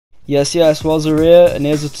Yes, Rosa here, and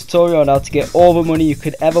here's a tutorial on how to get all the money you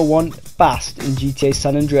could ever want fast in GTA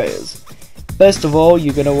San Andreas. First of all,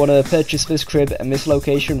 you're going to want to purchase this crib and this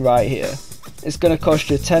location right here. It's going to cost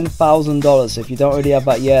you $10,000. If you don't already have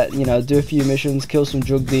that yet, do a few missions, kill some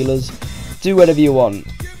drug dealers, do whatever you want.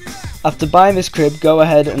 After buying this crib, go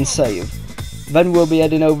ahead and save. Then we'll be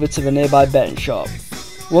heading over to the nearby betting shop.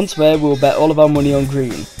 Once there, we'll bet all of our money on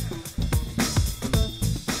green.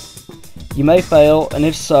 You may fail, and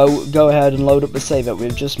if so, go ahead and load up the save that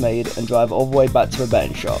we've just made and drive all the way back to the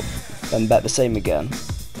betting shop, then bet the same again.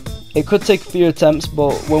 It could take a few attempts,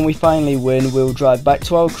 but when we finally win, we'll drive back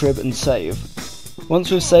to our crib and save. Once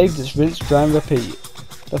we've saved, it's rinse, dry and repeat.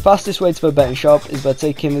 The fastest way to the betting shop is by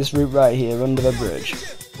taking this route right here under the bridge.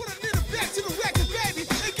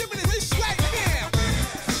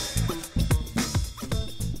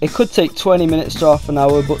 It could take 20 minutes to half an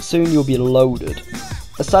hour, but soon you'll be loaded.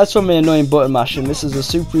 Aside from the annoying button mashing, this is a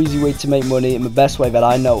super easy way to make money and the best way that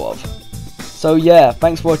I know of. So yeah,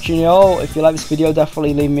 thanks for watching y'all. If you like this video,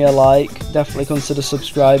 definitely leave me a like, definitely consider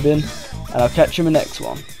subscribing, and I'll catch you in the next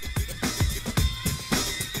one.